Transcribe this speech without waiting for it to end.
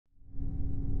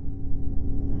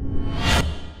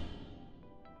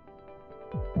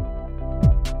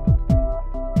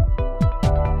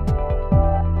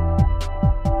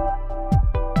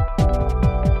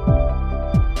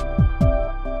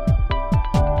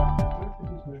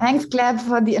Thanks, Gleb,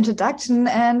 for the introduction,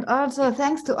 and also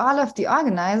thanks to all of the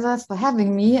organizers for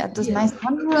having me at this nice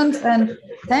conference, and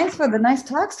thanks for the nice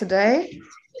talks today.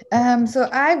 So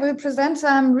I will present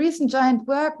some recent joint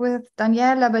work with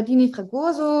Daniel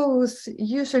Labardini-Fragoso, who's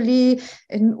usually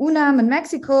in UNAM in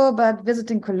Mexico, but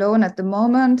visiting Cologne at the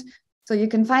moment. So you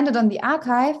can find it on the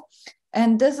archive.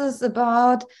 And this is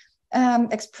about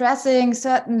expressing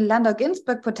certain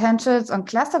Landau-Ginzburg potentials on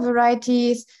cluster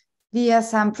varieties via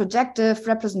some projective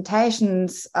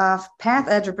representations of path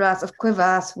algebras of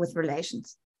quivers with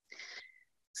relations.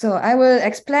 So I will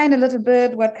explain a little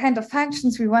bit what kind of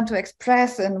functions we want to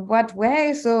express in what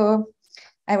way. So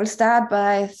I will start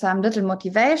by some little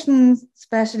motivations,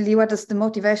 especially what is the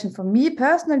motivation for me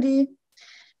personally.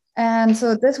 And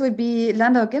so this will be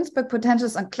Landau-Ginzburg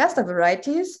potentials on cluster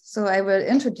varieties. So I will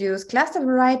introduce cluster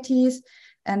varieties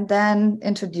and then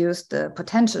introduce the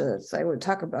potentials I will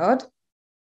talk about.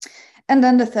 And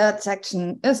then the third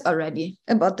section is already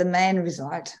about the main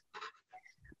result.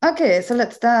 Okay, so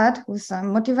let's start with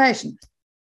some motivation.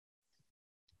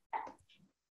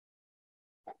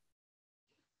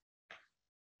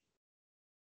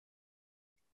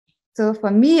 So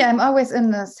for me, I'm always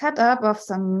in the setup of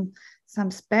some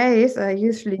space. I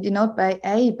usually denote by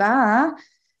A bar,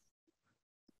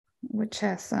 which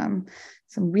has some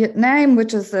weird name,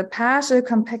 which is a partial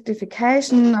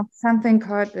compactification of something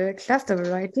called a cluster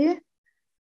variety.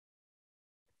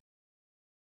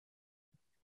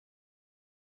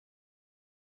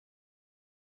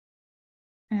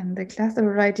 And the cluster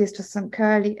variety is just some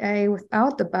curly A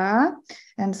without the bar.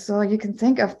 And so you can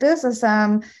think of this as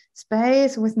some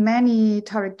space with many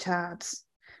toric charts,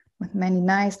 with many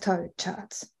nice toric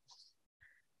charts.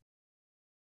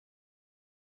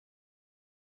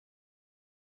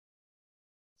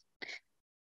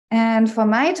 And for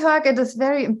my talk, it is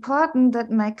very important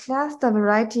that my cluster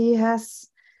variety has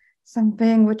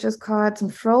something which is called some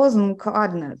frozen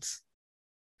coordinates.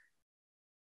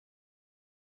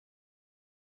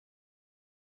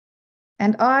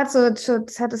 And also it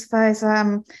should satisfy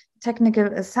some technical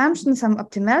assumptions, some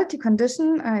optimality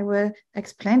condition I will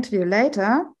explain to you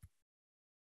later.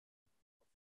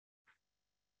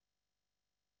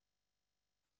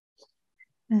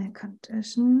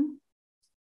 Condition.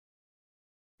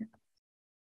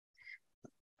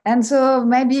 And so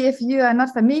maybe if you are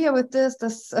not familiar with this,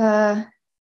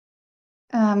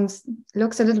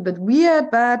 looks a little bit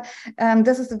weird, but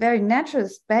this is a very natural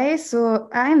space. So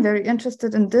I'm very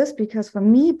interested in this because for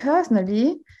me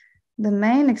personally, the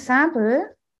main example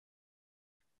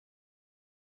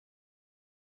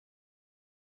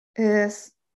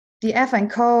is the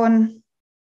affine cone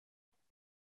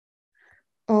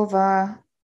over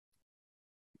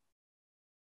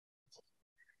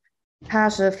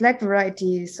partial flag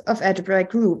varieties of algebraic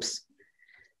groups.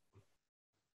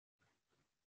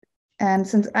 And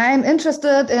since I'm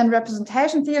interested in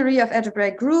representation theory of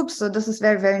algebraic groups, so this is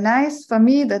very, very nice for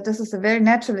me that this is a very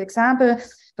natural example,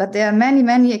 but there are many,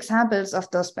 many examples of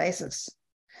those spaces.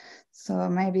 So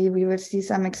maybe we will see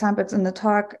some examples in the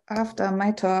talk after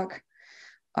my talk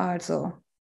also.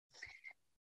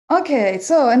 Okay,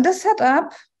 so in this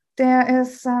setup, there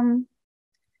is some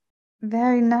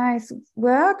very nice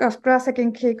work of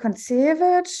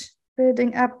Gross-Hacking-Keel-Kontsevich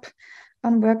building up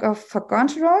on work of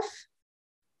Fock-Goncharov.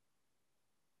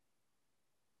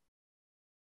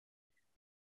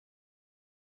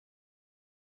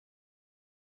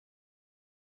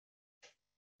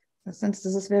 Since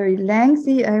this is very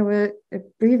lengthy, I will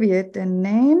abbreviate the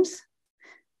names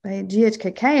by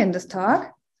GHKK in this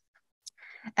talk.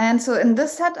 And so in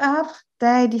this setup,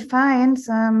 they define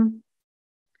some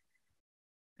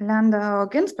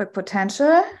Landau-Ginzburg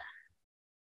potential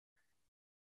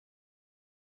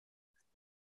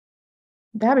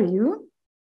W,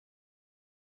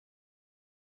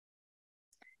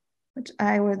 which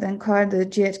I will then call the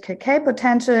GHKK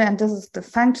potential, and this is the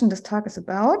function this talk is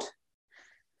about.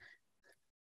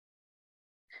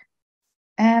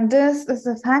 And this is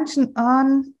a function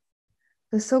on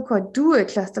the so-called dual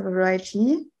cluster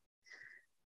variety.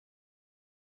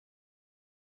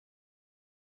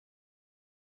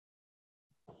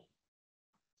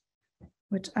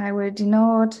 Which I will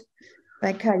denote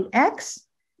by curly X.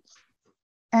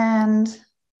 And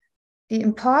the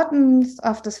importance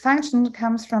of this function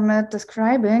comes from it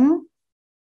describing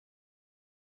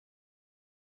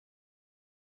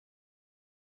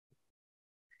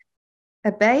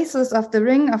a basis of the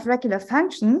ring of regular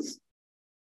functions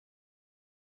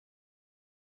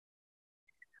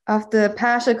of the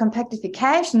partial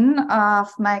compactification of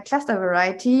my cluster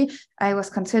variety I was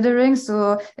considering.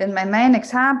 So in my main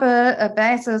example, a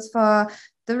basis for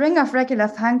the ring of regular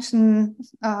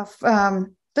functions of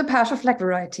the partial flag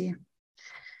variety.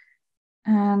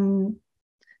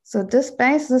 So this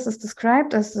basis is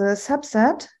described as the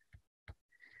subset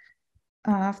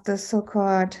of the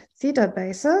so-called theta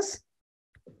basis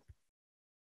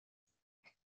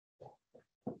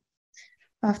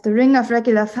of the ring of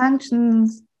regular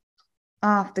functions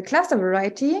of the cluster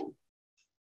variety.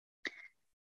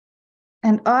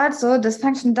 And also this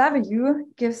function W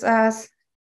gives us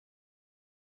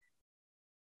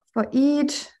for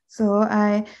each, so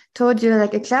I told you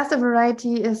like a cluster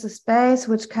variety is a space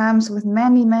which comes with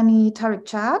many, many toric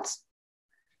charts.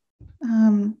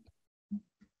 And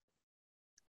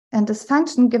this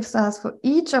function gives us for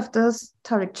each of those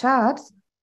toric charts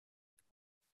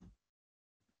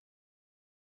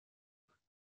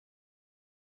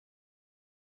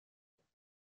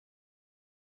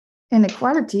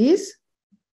inequalities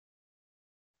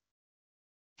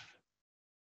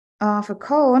of a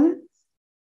cone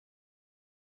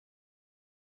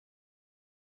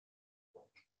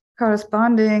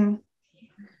corresponding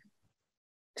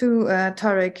to a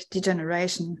toric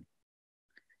degeneration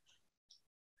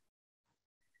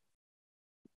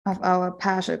of our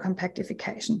partial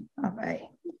compactification of A.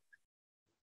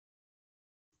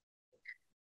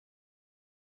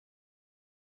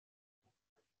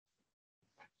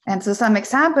 And so some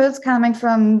examples coming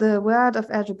from the world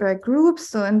of algebraic groups.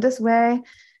 So in this way,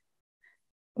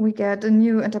 we get a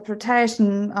new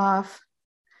interpretation of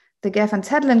the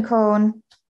Gelfand-Sedlin cone.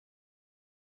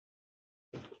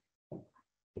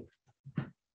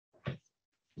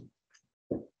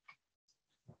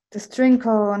 The string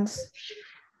cones,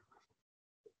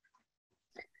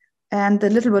 and the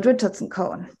Littlewood-Richardson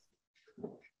cone,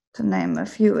 to name a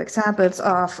few examples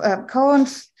of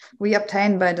cones we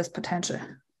obtain by this potential.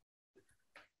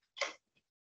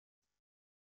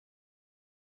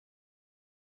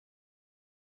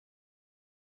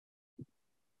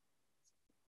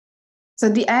 So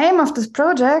the aim of this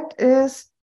project is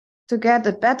to get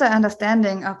a better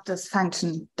understanding of this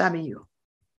function W.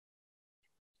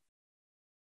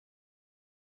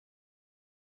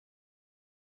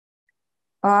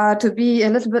 Or to be a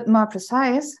little bit more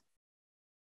precise,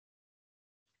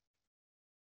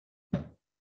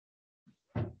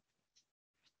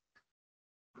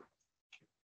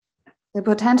 the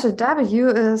potential W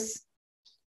is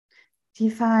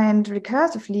defined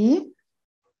recursively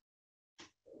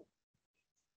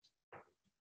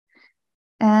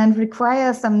and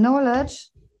requires some knowledge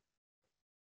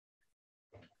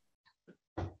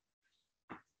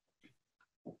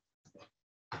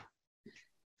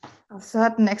of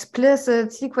certain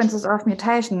explicit sequences of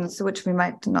mutations, which we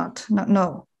might not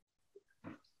know.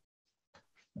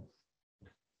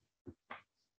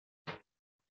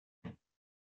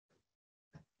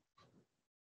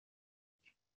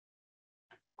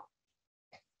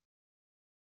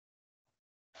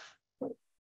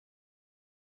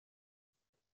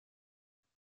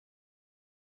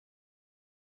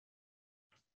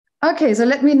 Okay, so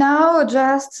let me now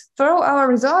just throw our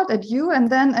result at you, and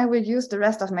then I will use the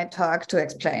rest of my talk to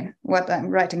explain what I'm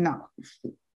writing now.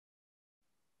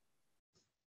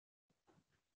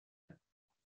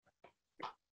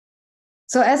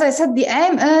 So as I said, the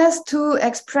aim is to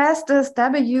express this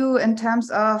W in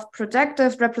terms of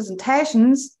projective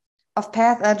representations of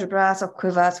path algebras of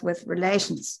quivers with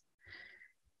relations.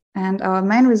 And our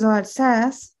main result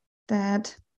says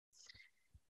that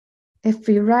if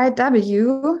we write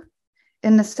W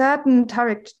in a certain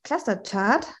toric cluster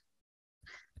chart,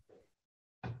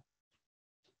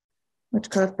 which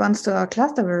corresponds to our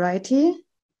cluster variety,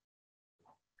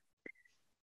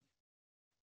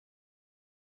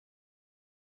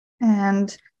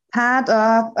 and part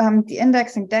of the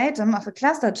indexing datum of a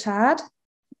cluster chart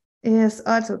is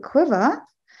also a quiver.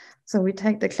 So we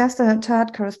take the cluster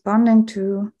chart corresponding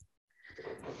to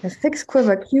a fixed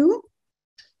quiver Q.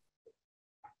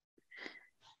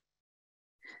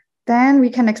 Then we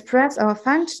can express our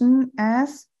function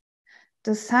as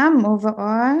the sum over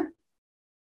all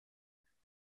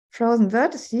frozen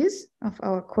vertices of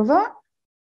our quiver.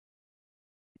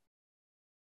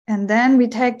 And then we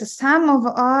take the sum over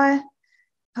all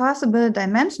possible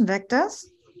dimension vectors,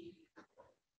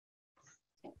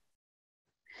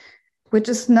 which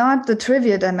is not the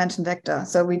trivial dimension vector.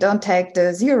 So we don't take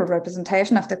the zero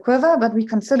representation of the quiver, but we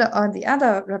consider all the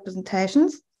other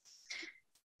representations.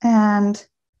 And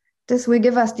this will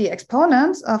give us the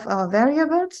exponents of our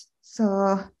variables.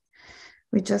 So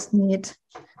we just need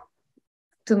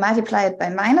to multiply it by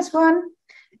 -1.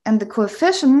 And the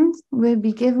coefficient will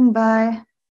be given by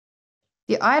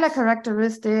the Euler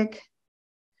characteristic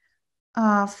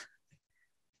of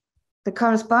the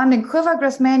corresponding quiver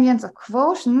Grassmannians or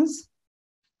quotients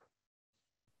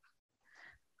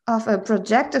of a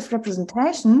projective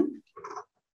representation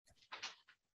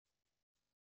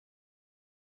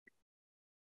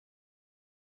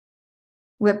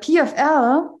where P of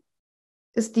L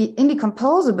is the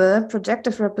indecomposable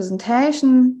projective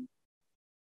representation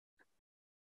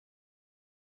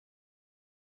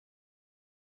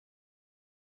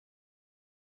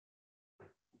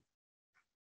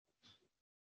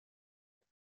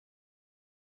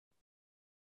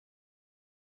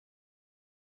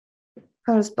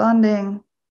corresponding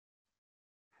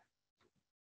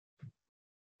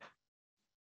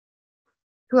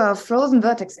to our frozen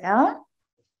vertex L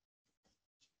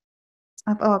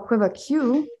of our quiver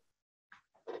Q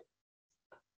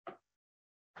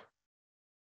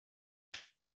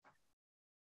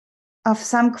of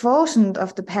some quotient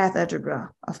of the path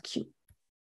algebra of Q.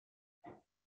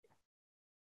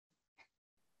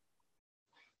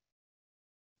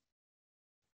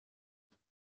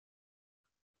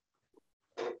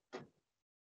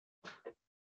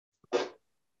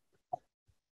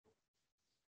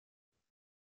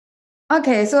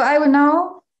 Okay, so I will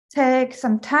now take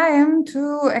some time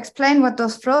to explain what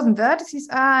those frozen vertices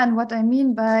are and what I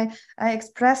mean by I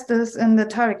express this in the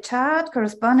toric chart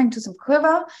corresponding to some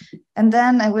quiver. And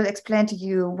then I will explain to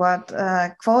you what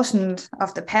quotient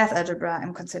of the path algebra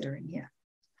I'm considering here.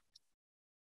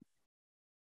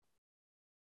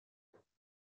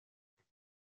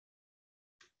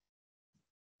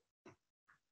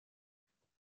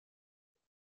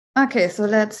 Okay, so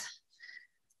let's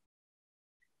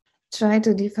try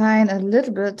to define a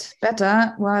little bit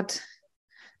better what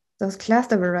those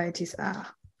cluster varieties are.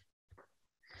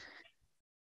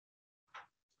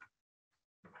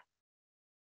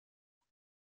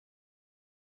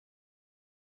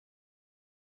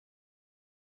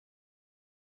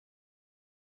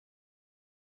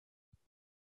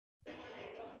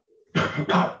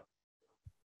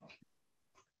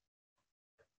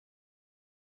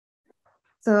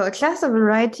 So a cluster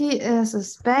variety is a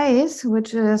space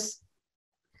which is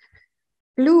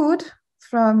glued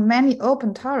from many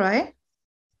open tori,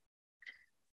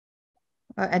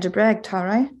 or algebraic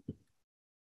tori.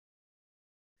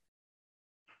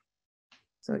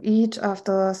 So each of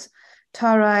those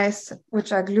toris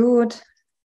which are glued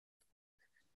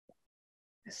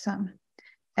is some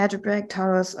algebraic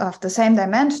torus of the same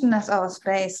dimension as our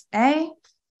space A.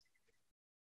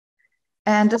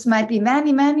 And this might be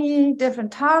many, many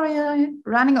different tori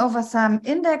running over some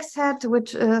index set,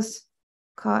 which is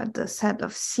called the set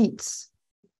of seeds.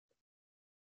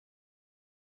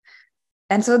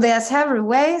 And so there are several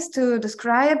ways to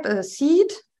describe a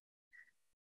seed.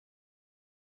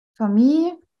 For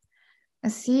me, a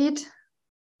seed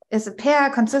is a pair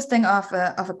consisting of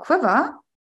a quiver,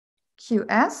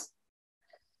 QS.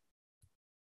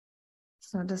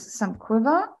 So this is some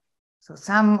quiver, so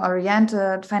some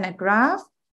oriented finite graph.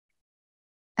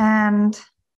 And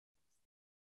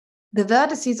the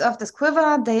vertices of this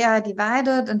quiver, they are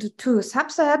divided into two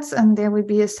subsets, and there will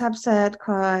be a subset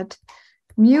called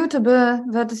mutable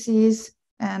vertices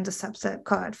and a subset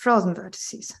called frozen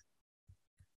vertices.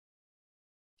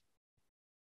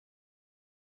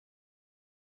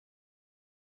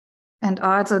 And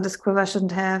also this quiver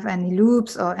shouldn't have any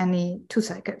loops or any two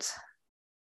cycles.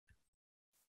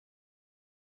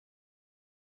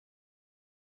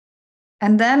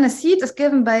 And then a seed is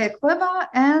given by a quiver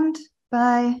and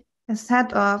by a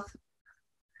set of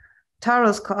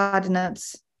torus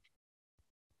coordinates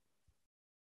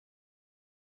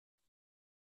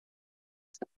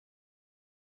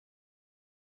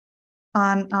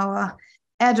on our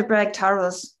algebraic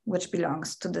torus, which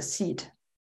belongs to the seed.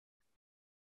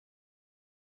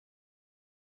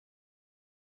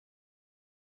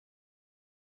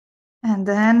 And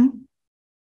then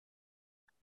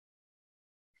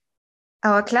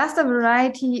our cluster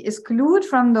variety is glued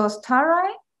from those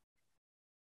tori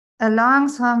along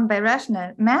some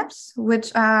birational maps,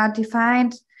 which are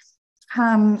defined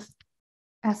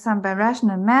as some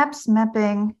birational maps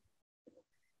mapping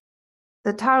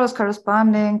the torus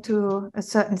corresponding to a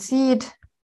certain seed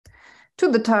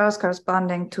to the torus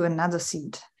corresponding to another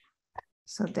seed.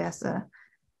 So there's a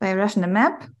birational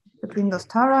map between those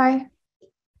tori,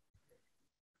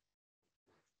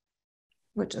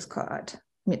 which is called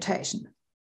mutation.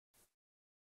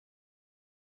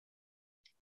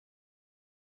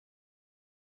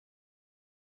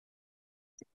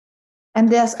 And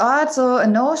there's also a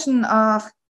notion of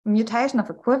mutation of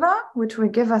a quiver, which will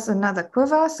give us another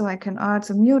quiver. So I can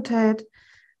also mutate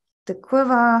the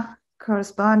quiver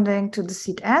corresponding to the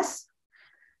seed S,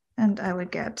 and I will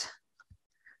get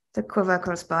the quiver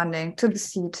corresponding to the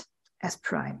seed S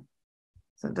prime.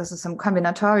 So this is some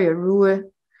combinatorial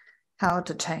rule how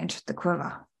to change the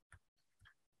quiver.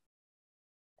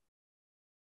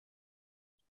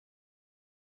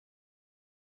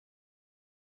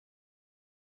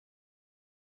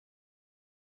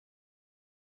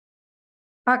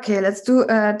 Okay, let's do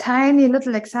a tiny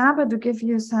little example to give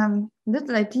you some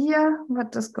little idea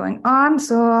what is going on.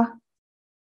 So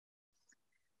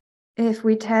if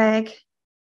we take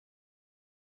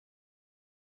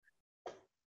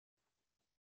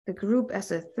the group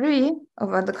as a 3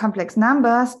 over the complex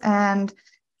numbers, and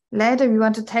later we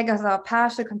want to take as our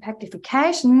partial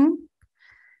compactification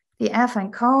the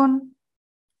affine cone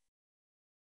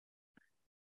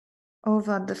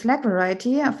over the flat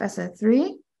variety of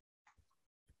SL3.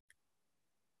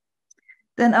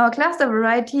 Then our cluster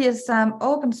variety is some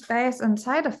open space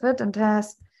inside of it and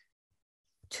has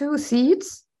 2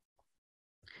 seeds.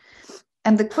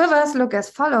 And the quivers look as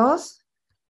follows.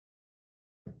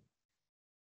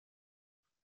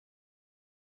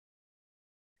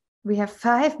 We have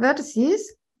 5 vertices,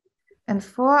 and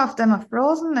 4 of them are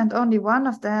frozen, and only 1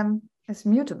 of them is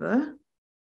mutable.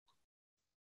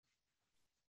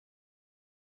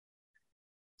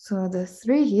 So the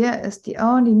 3 here is the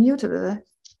only mutable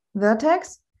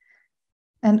vertex,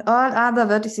 and all other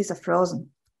vertices are frozen.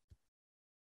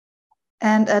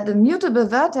 And at the mutable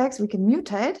vertex, we can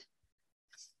mutate,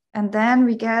 and then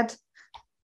we get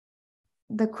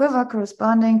the quiver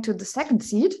corresponding to the second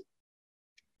seed.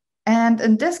 And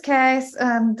in this case,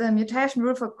 the mutation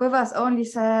rule for quivers only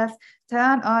says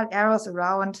turn all arrows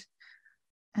around.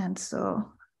 And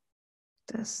so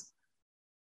this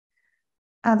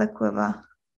other quiver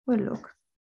will look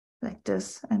like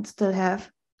this and still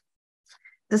have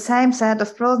the same set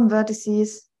of frozen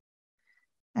vertices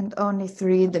and only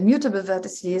 3 the mutable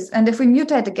vertices. And if we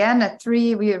mutate again at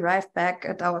 3, we arrive back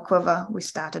at our quiver we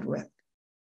started with.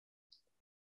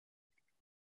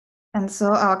 And so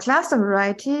our cluster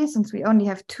variety, since we only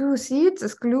have 2 seeds,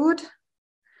 is glued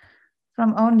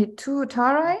from only 2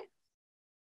 tori.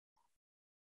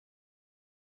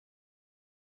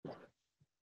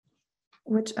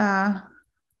 Which are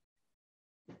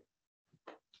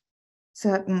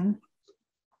certain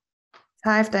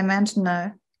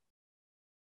 5-dimensional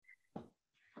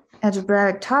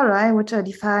algebraic tori, which are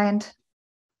defined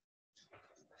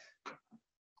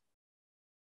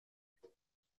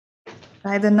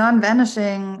by the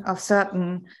non-vanishing of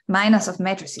certain minors of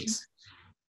matrices.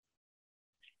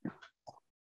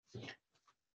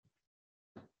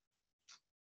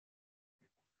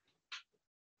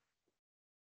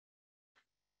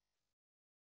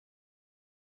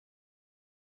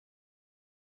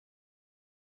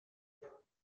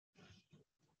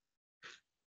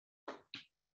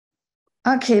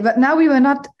 Okay, but now we were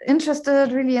not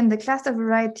interested really in the cluster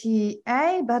variety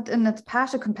A, but in its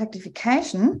partial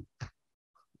compactification.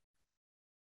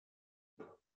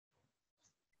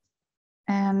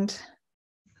 And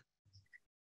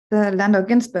the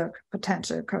Landau-Ginzburg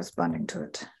potential corresponding to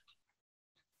it.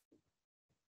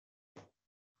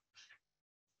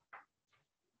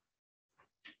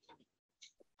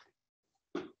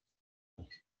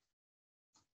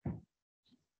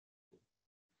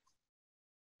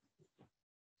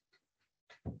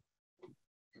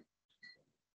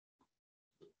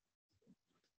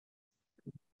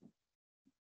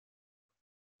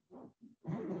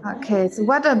 Okay, so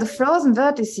what are the frozen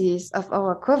vertices of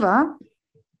our quiver?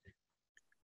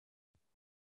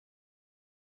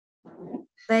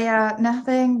 They are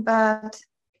nothing but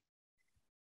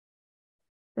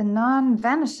the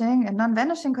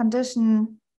non-vanishing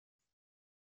condition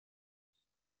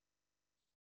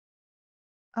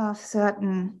of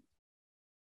certain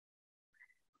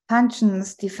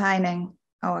functions defining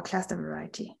our cluster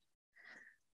variety.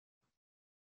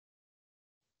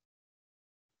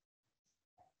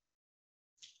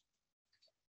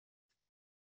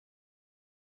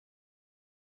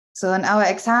 So in our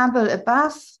example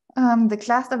above, the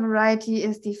cluster variety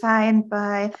is defined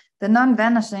by the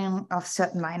non-vanishing of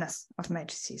certain minors of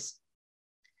matrices.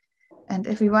 And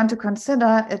if we want to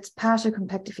consider its partial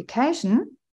compactification,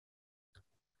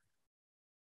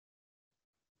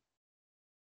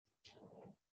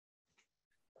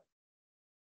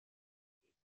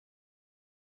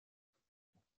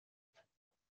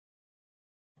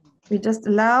 we just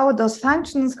allow those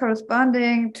functions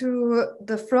corresponding to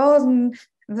the frozen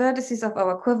vertices of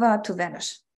our quiver to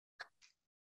vanish.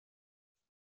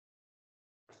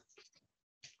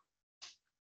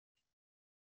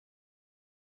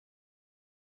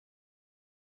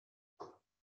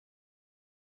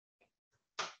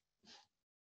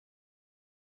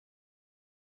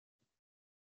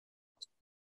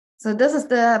 So this is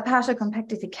the partial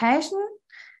compactification.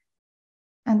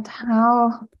 And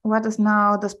what is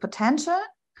now this potential?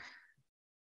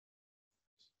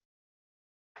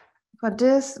 For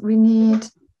this, we need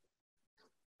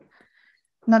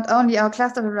not only our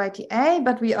cluster variety A,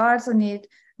 but we also need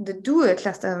the dual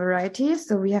cluster varieties.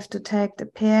 So we have to take the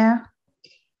pair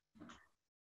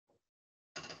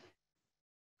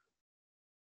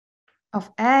of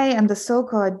A and the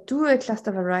so-called dual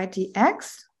cluster variety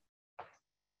X.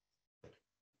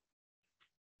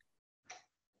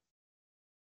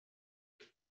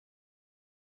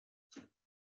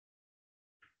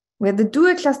 Where the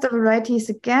dual cluster variety is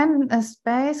again a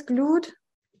space glued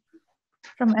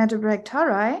from algebraic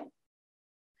tori.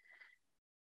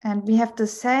 And we have the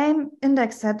same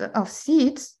index set of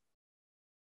seeds.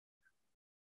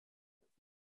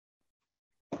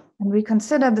 And we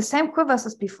consider the same quivers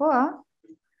as before.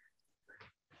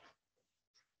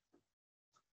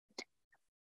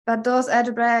 But those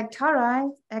algebraic tori,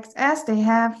 XS, they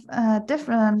have a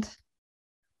different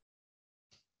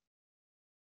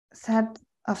set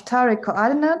of toric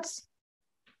coordinates.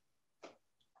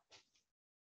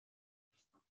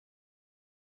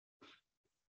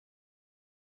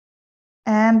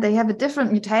 And they have a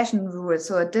different mutation rule,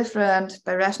 so a different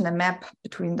birational map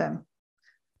between them.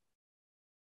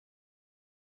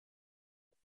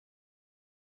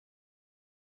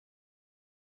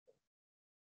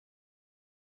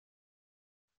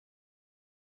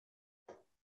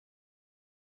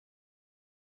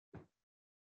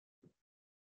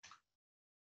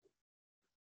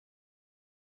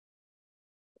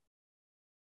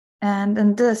 And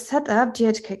in this setup,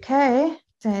 GHKK,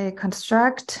 they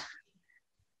construct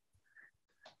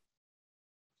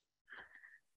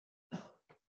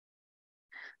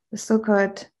the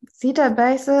so-called theta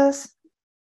basis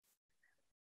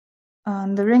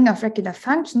on the ring of regular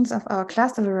functions of our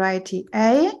cluster variety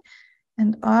A,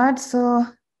 and also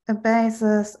a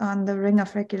basis on the ring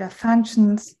of regular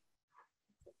functions,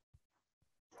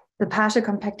 the partial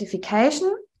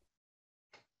compactification,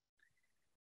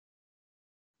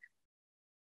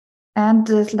 and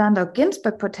this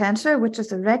Landau-Ginzburg potential, which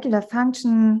is a regular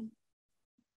function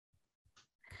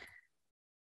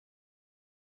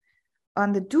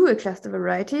on the dual cluster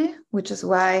variety, which is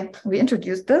why we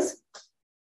introduced this.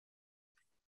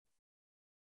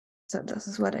 So this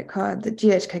is what I call the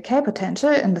GHKK potential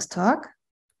in this talk,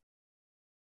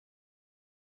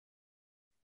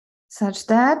 such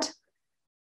that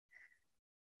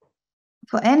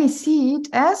for any seed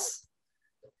S,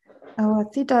 our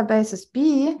theta basis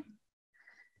B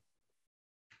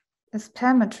is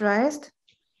parametrized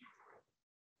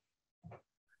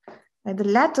by the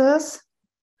lattice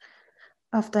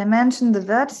of dimension the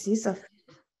vertices of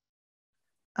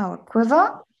our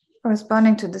quiver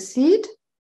corresponding to the seed,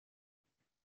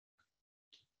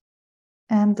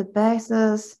 and the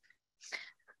basis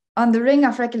on the ring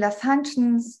of regular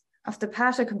functions of the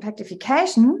partial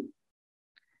compactification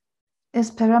is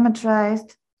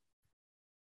parametrized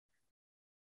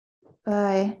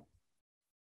by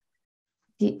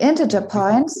the integer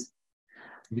points.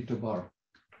 Beta bar.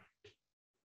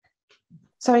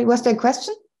 Sorry, was there a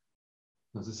question?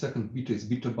 No, the second beta is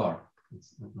beta bar.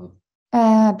 It's not...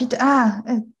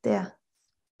 There.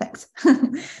 Thanks.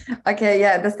 Okay,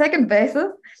 yeah, the second basis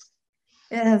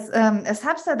is a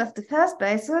subset of the first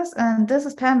basis, and this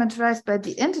is parameterized by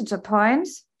the integer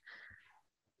points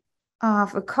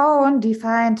of a cone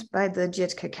defined by the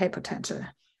GHKK potential.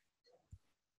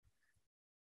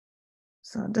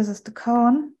 So this is the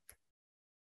cone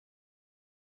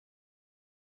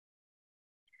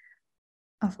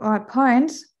of all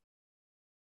points.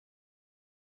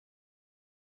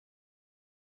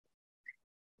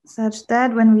 Such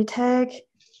that when we take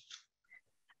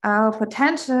our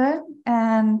potential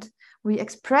and we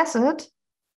express it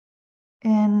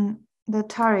in the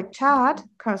toric chart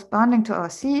corresponding to our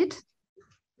seed,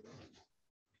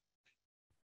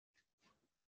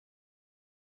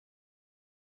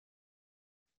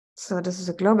 so this is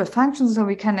a global function, so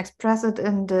we can express it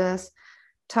in this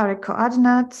toric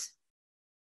coordinates.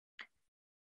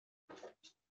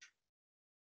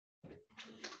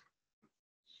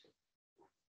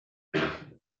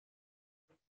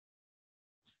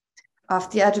 Of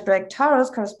the algebraic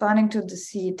torus corresponding to the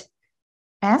seed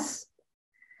S.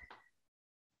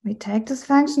 We take this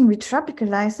function, we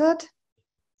tropicalize it,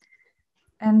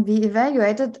 and we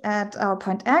evaluate it at our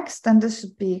point X, then this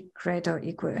should be greater or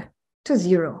equal to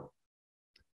 0.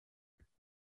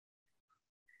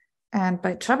 And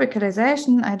by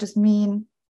tropicalization, I just mean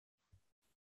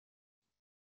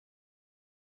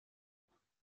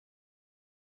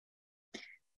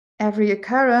every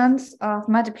occurrence of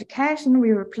multiplication we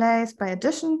replace by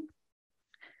addition,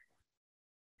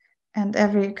 and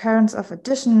every occurrence of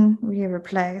addition we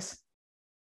replace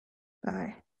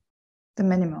by the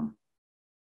minimum.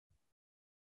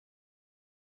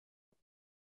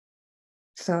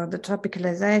 So the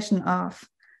tropicalization of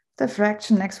the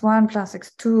fraction x1 plus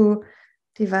x2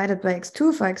 divided by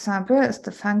x2, for example, is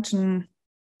the function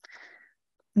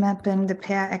mapping the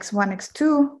pair x1,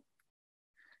 x2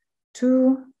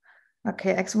 to,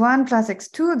 okay, x1 plus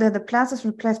x2, there the plus is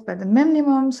replaced by the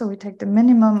minimum, so we take the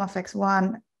minimum of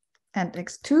x1 and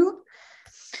x2.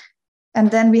 And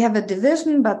then we have a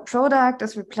division, but product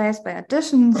is replaced by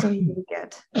addition, so we will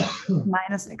get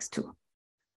minus x2.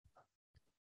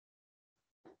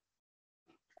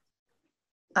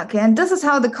 Okay, and this is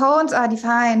how the cones are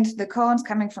defined. The cones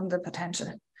coming from the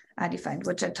potential are defined,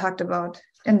 which I talked about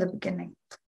in the beginning.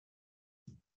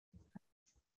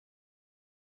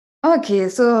 Okay,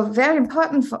 so very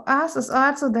important for us is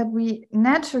also that we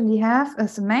naturally have a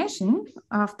summation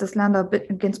of this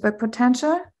Landau-Ginzburg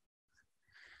potential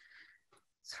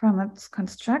from its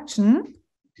construction.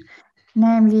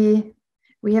 Namely,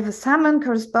 we have a summand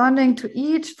corresponding to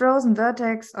each frozen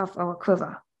vertex of our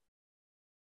quiver.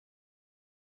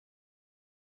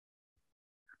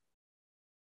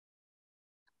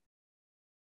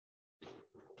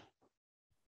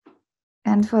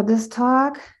 And for this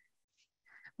talk,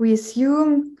 we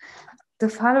assume the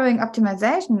following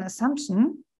optimization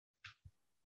assumption.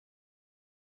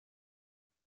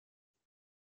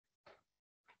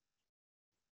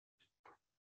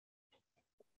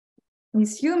 We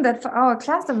assume that for our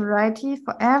cluster variety,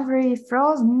 for every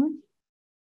frozen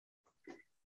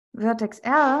vertex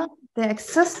L, there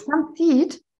exists some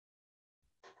seed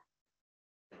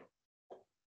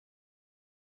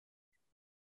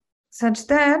such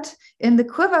that in the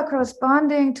quiver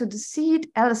corresponding to the seed,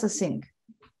 L is a sink.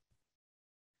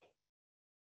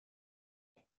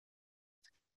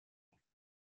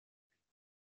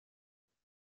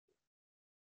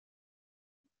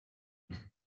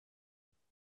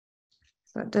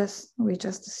 So this we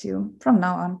just assume from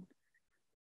now on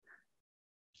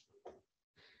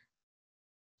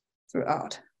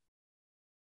throughout.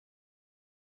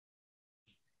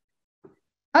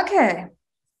 Okay.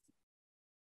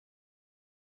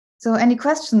 So any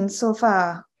questions so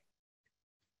far?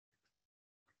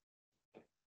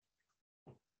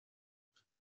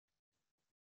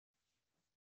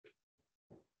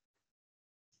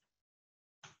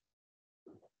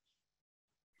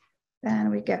 Then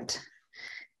we get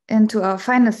into our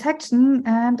final section,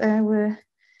 and I will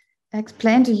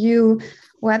explain to you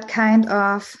what kind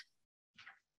of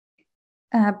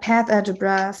path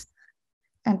algebras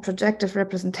and projective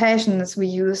representations we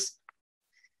use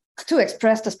to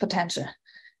express this potential.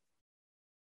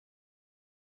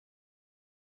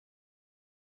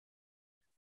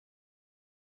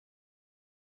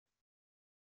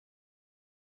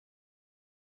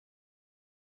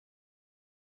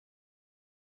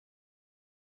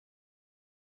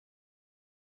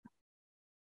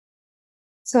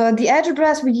 So the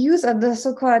algebras we use are the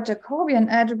so-called Jacobian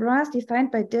algebras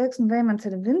defined by Dirksen, Weyman,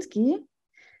 Celewinsky.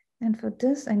 And for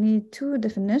this, I need two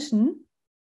definitions.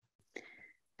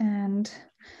 And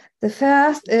the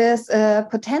first is a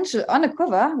potential on a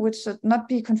quiver, which should not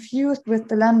be confused with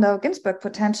the Landau-Ginzburg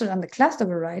potential on the cluster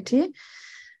variety.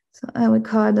 So I will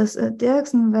call this a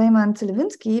Dirksen, Weyman,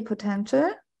 Celewinsky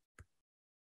potential.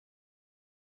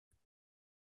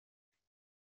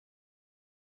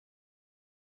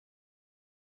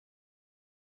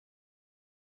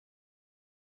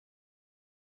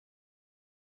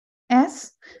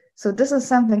 S. So this is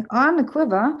something on a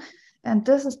quiver, and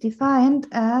this is defined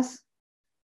as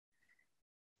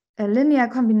a linear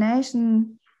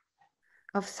combination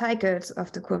of cycles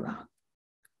of the quiver.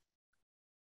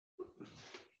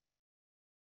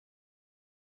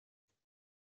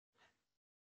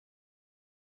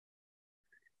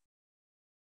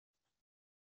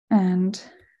 And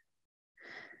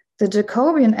the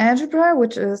Jacobian algebra,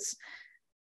 which is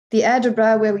the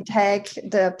algebra where we take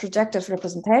the projective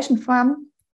representation from,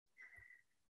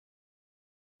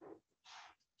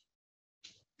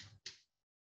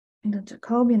 in the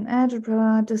Jacobian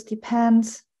algebra, this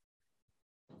depends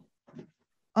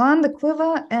on the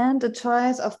quiver and the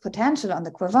choice of potential on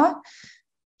the quiver,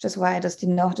 which is why it is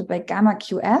denoted by gamma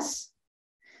QS.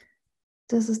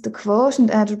 This is the quotient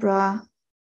algebra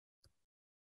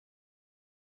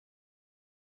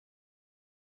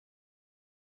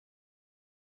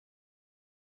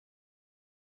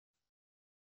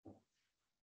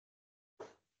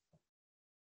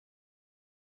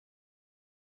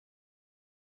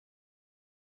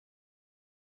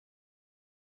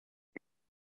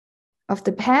of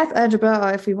the path algebra,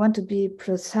 or if we want to be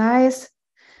precise,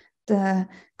 the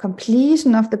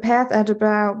completion of the path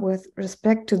algebra with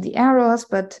respect to the arrows.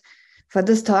 But for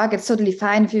this talk, it's totally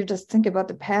fine if you just think about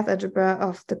the path algebra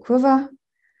of the quiver.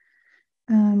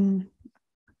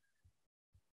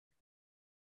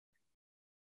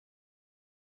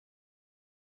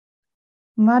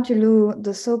 modulo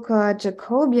the so-called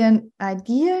Jacobian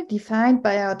ideal defined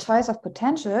by our choice of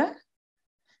potential,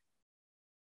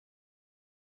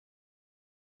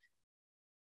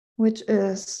 which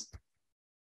is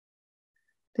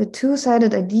the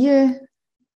two-sided ideal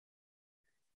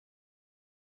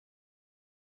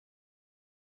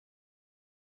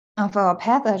of our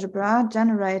path algebra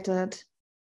generated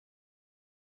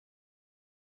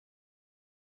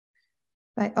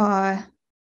by our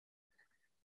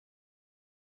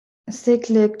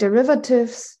cyclic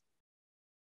derivatives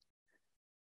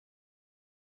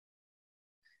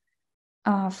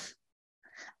of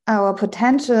our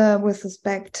potential with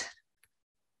respect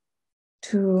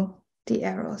to the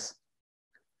arrows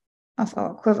of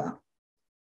our quiver.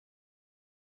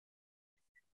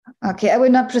 Okay, I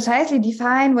will not precisely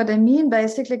define what I mean by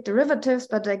cyclic derivatives,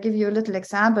 but I give you a little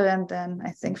example, and then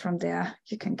I think from there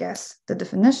you can guess the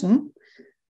definition.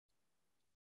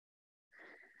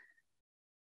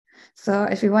 So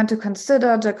if we want to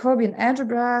consider Jacobian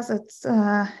algebras,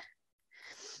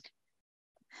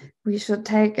 we should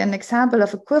take an example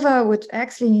of a quiver which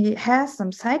actually has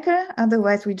some cycle.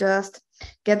 Otherwise, we just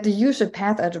get the usual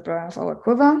path algebra of our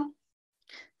quiver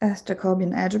as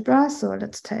Jacobian algebra. So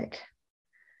let's take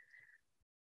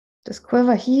this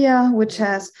quiver here, which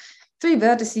has 3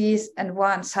 vertices and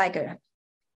 1 cycle.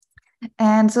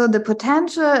 And so the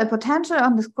potential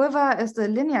on this quiver is the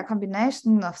linear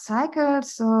combination of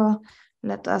cycles. So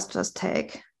let us just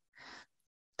take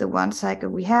the 1 cycle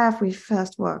we have. We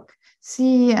first work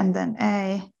C and then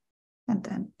A and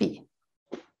then B.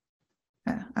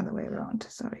 Other way around,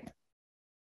 sorry.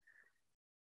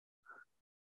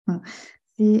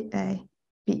 C, A,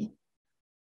 B.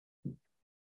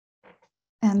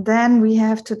 And then we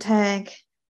have to take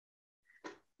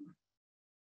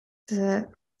the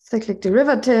cyclic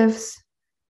derivatives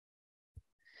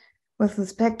with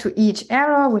respect to each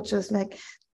arrow, which is like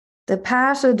the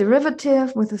partial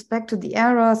derivative with respect to the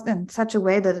arrows in such a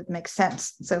way that it makes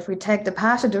sense. So if we take the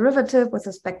partial derivative with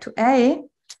respect to A,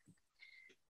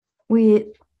 we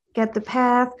get the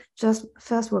path, just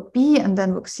first work B and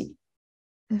then work C.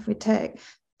 If we take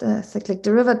the cyclic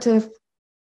derivative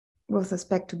with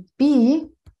respect to B,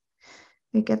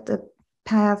 we get the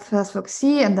path first work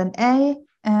C and then A.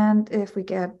 And if we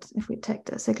take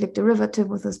the cyclic derivative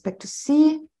with respect to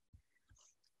C,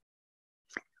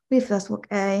 we first work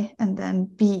A and then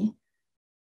B.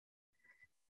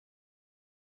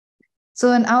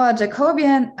 So in our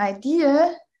Jacobian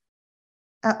ideal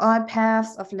are all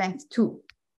paths of length 2.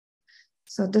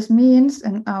 So this means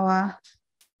in our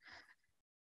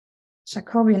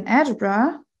Jacobian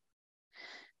algebra,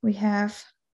 we have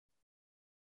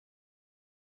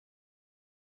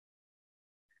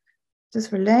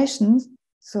this relation.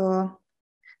 So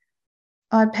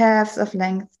all paths of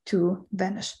length 2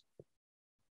 vanish.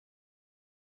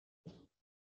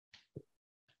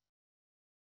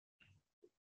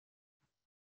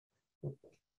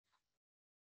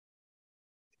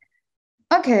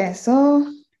 Okay, so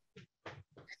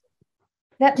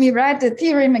let me write the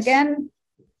theorem again,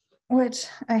 which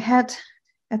I had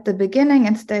at the beginning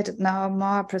and stated now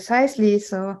more precisely.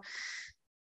 So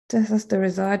this is the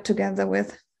result together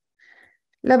with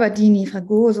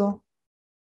Labardini-Fragoso.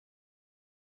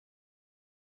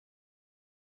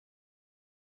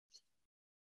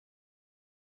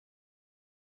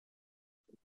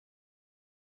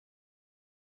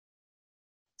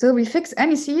 So we fix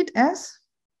any seed as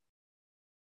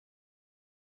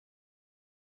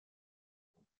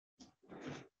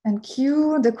and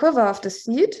Q the quiver of the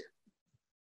seed.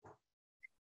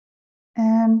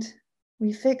 And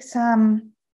we fix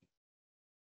some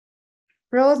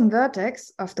frozen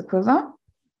vertex of the quiver.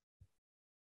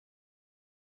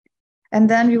 And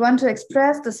then we want to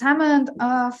express the summand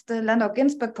of the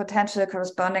Landau-Ginzburg potential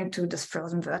corresponding to this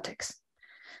frozen vertex.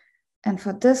 And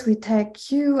for this, we take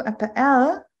Q upper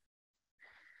L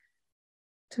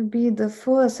to be the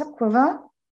full subquiver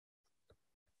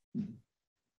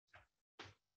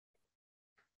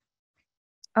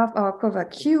of our quiver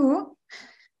Q,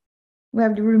 where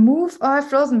we remove all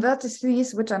frozen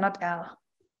vertices which are not L.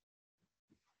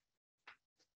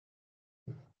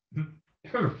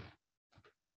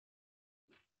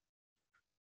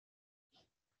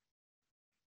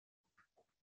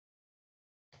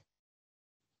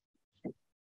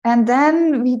 And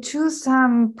then we choose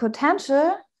some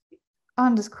potential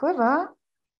on this quiver.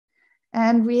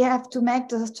 And we have to make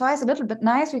this choice a little bit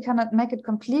nice. We cannot make it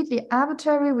completely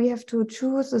arbitrary. We have to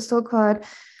choose the so-called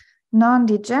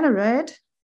non-degenerate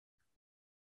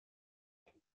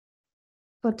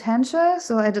potential.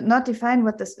 So I did not define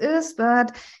what this is,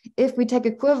 but if we take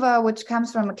a quiver which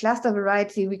comes from a cluster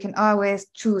variety, we can always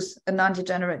choose a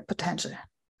non-degenerate potential.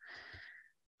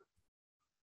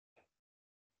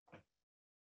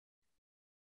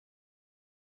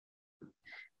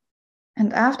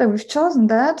 And after we've chosen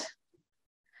that,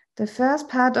 the first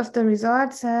part of the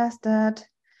result says that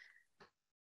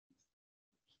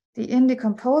the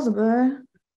indecomposable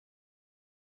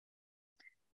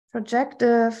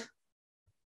projective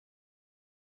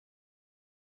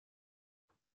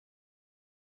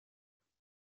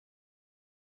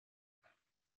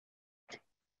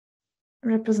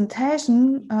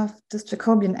representation of this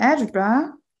Jacobian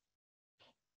algebra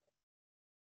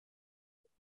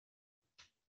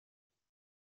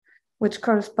which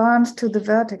corresponds to the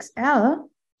vertex L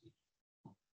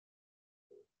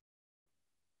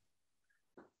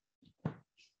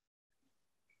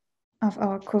of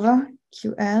our cover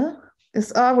QL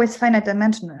is always finite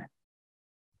dimensional.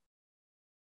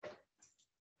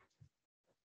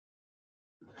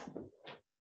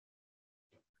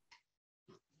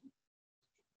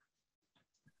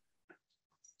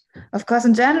 Of course,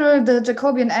 in general, the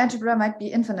Jacobian algebra might be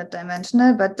infinite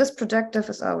dimensional, but this projective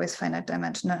is always finite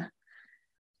dimensional.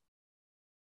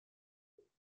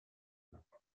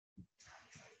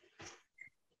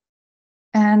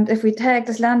 And if we take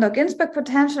this Landau-Ginzburg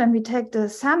potential and we take the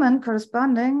summand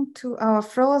corresponding to our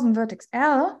frozen vertex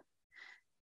L,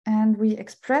 and we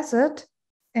express it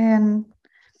in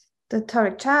the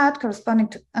toric chart corresponding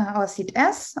to our seed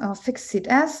S, our fixed seed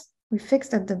S, we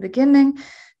fixed at the beginning,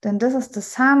 then this is the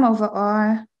sum over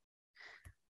all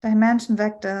dimension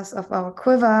vectors of our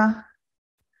quiver,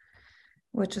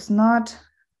 which is not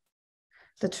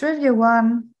the trivial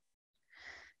one.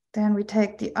 Then we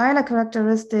take the Euler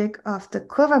characteristic of the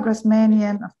quiver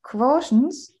Grassmannian of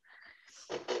quotients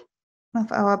of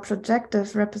our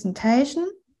projective representation.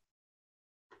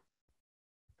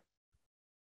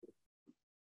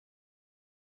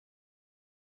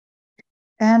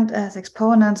 And as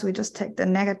exponents, we just take the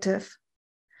negative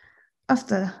of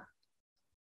the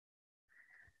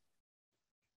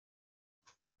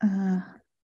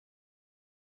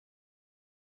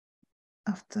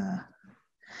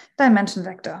dimension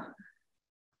vector.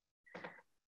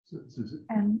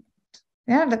 And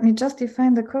yeah, let me just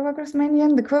define the quiver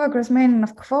Grassmannian. The quiver Grassmannian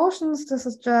of quotients, this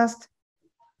is just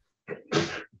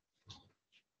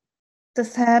the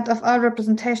set of all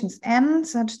representations n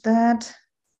such that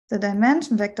the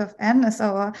dimension vector of n is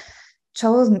our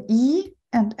chosen E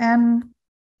and n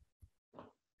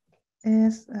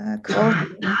is a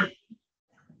quotient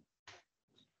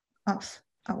of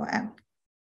our n.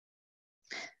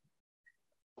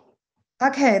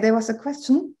 Okay, there was a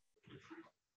question,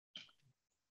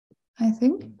 I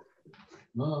think.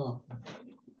 No.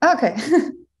 Okay.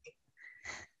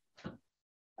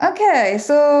 Okay,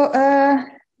 so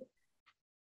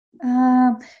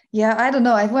yeah, I don't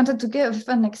know. I wanted to give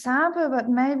an example, but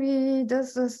maybe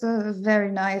this is a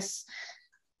very nice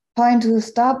point to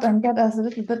stop and get us a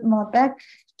little bit more back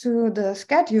to the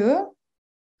schedule.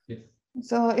 Yes.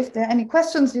 So if there are any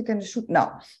questions, you can shoot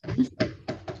now. Yeah.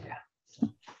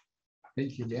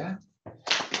 Thank you, Béa.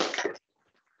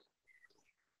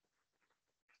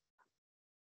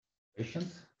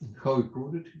 Questions? How you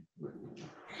proved it?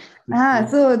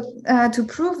 So to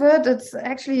prove it, it's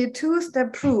actually a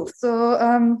two-step proof. So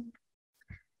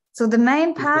so the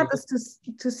main part is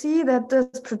to see that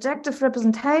this projective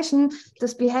representation,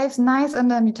 this behaves nice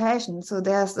under mutation. So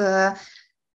there's a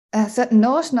certain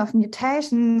notion of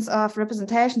mutations of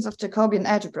representations of Jacobian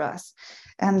algebras.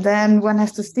 And then one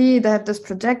has to see that this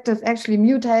projective actually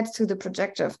mutates to the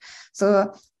projective.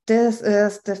 So this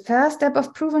is the first step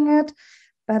of proving it.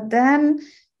 But then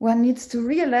one needs to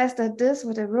realize that this,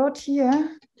 what I wrote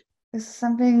here, is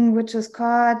something which is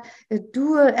called a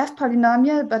dual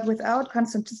F-polynomial, but without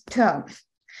constant term.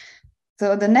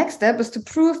 So the next step is to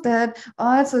prove that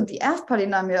also the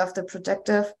F-polynomial of the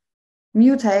projective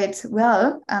mutates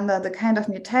well under the kind of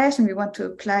mutation we want to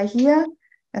apply here.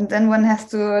 And then one has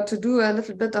to do a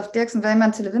little bit of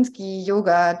Dirksen-Wellman-Televinsky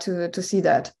yoga to see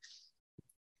that.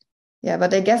 Yeah,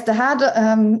 but I guess the heart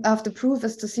of the proof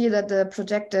is to see that the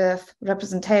projective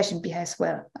representation behaves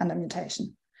well under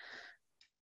mutation.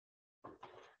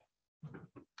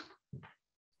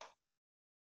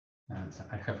 So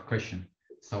I have a question.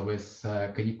 So with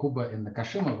Kanikuba and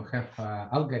Nakashima, we have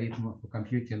algorithm for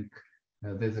computing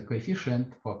the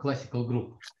coefficient for classical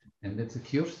group, and it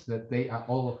occurs that they are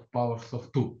all of powers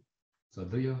of 2. So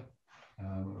do you,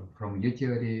 from your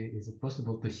theory, is it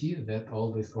possible to see that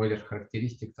all these Euler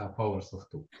characteristics are powers of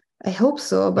 2? I hope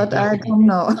so, but I don't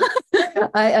know.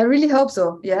 I really hope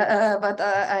so. Yeah, but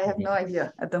I have no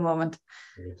idea at the moment.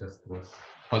 It just was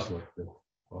puzzled that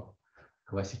for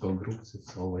classical groups,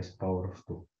 it's always power of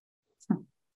 2.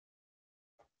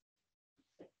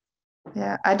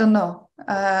 Yeah, I don't know.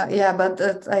 Yeah, but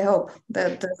I hope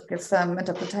that this gives some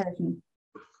interpretation.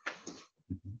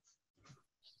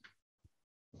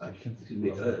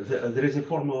 There is a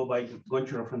formula by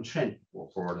Goncharov and Shen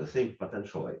for the same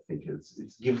potential. I think it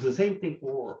gives the same thing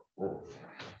for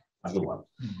other one.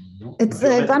 It's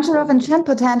a Goncharov and Shen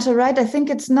potential, right? I think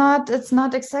it's not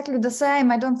exactly the same.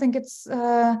 I don't think it's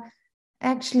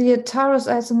actually a torus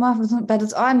isomorphism, but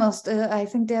it's almost. I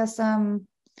think there's some.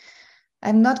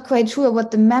 I'm not quite sure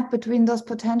what the map between those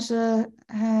potential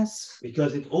has.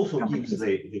 Because it also gives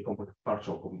the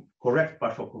correct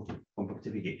partial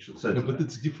compactification. So no, but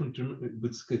it's different.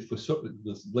 It's for certain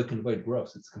those black and white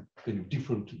graphs. It's kind of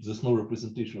different. There's no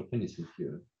representation of anything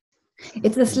here.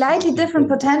 It's a slightly different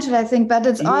potential, I think, but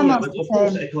it's almost but the of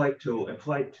same. course,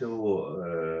 apply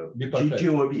to G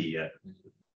over B.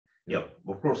 Yeah,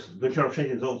 of course, Goncharov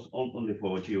Shen is also only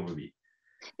for G over B.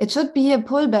 It should be a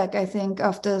pullback, I think,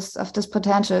 of this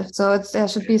potential. So there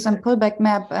should be some pullback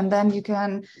map, and then you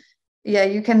can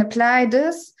apply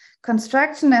this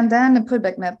construction and then a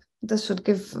pullback map. This should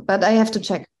give, but I have to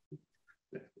check.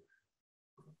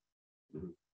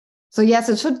 So yes,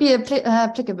 it should be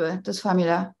applicable, this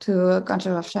formula, to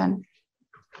Goncharov Shen.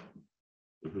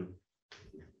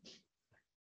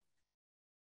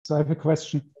 So I have a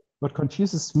question. What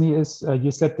confuses me is you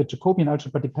said the Jacobian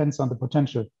algebra depends on the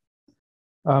potential.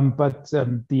 But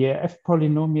the F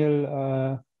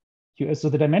polynomial, so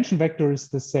the dimension vector is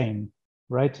the same,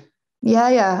 right?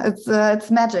 Yeah,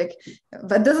 it's magic.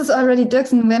 But this is already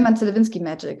Dirksen-Weyman-Celewinsky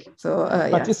magic. So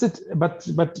but is it? But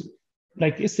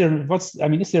like, is there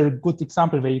is there a good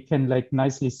example where you can like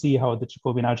nicely see how the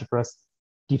Jacobian algebras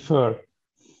differ?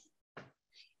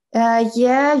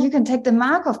 Yeah, you can take the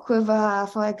Markov quiver,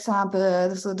 for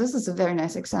example. So this is a very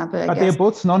nice example. I guess. They're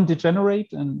both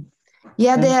non-degenerate and.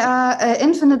 Yeah, there are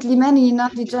infinitely many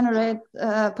non-degenerate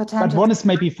potentials. But one is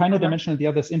maybe finite dimensional, the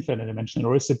other is infinite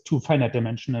dimensional, or is it two finite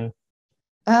dimensional?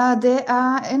 They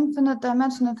are infinitely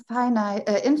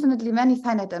many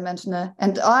finite dimensional,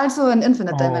 and also an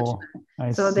infinite dimensional.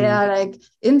 So there are like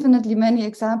infinitely many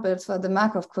examples for the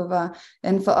Markov quiver,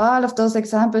 and for all of those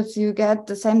examples, you get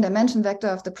the same dimension vector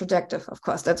of the projective. Of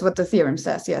course, that's what the theorem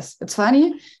says. Yes, it's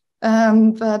funny.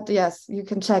 But yes, you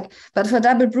can check. But for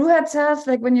double Brouillard cells,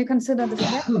 like when you consider the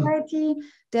flat variety,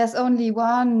 there's only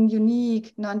one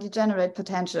unique non-degenerate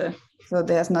potential. So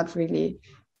there's not really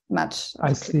much.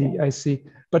 I see.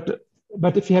 But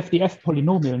if you have the F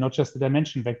polynomial, not just the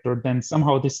dimension vector, then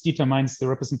somehow this determines the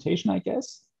representation, I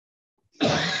guess.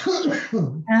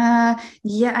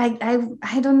 Yeah,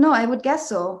 I don't know. I would guess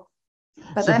so.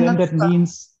 But so I'm then not that sure.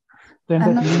 means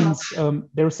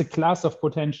there's a class of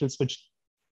potentials which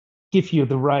give you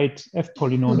the right F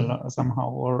polynomial somehow,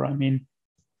 or I mean,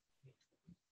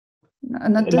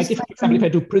 like for example, if I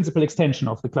do principal extension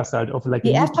of the cluster of like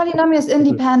the F polynomial is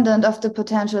independent of the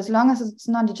potential as long as it's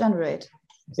non-degenerate.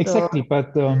 Exactly,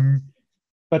 but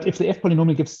if the F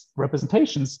polynomial gives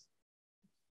representations,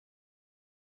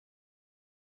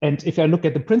 and if I look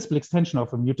at the principal extension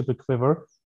of a mutable quiver,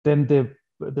 then the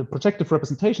projective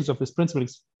representations of this principal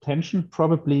extension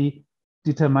probably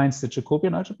determines the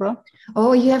Jacobian algebra.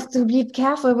 Oh, you have to be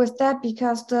careful with that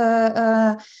because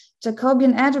the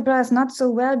Jacobian algebra is not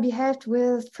so well behaved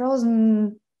with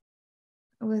frozen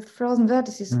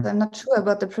vertices. I'm not sure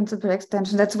about the principal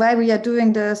extension. That's why we are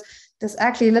doing this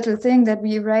actually little thing that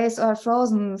we erase all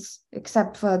frozens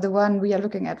except for the one we are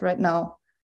looking at right now.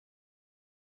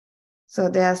 So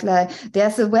there's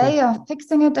a way of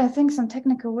fixing it. I think some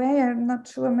technical way. I'm not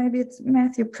sure. Maybe it's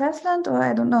Matthew Presland or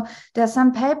I don't know. There's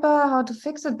some paper how to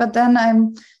fix it, but then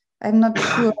I'm not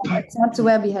sure. It's not so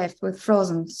well behaved with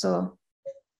frozen. So.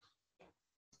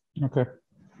 Okay.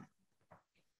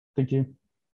 Thank you.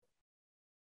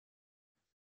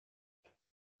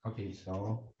 Okay,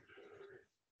 so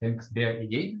thanks, Béa,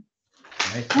 again.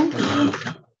 Nice.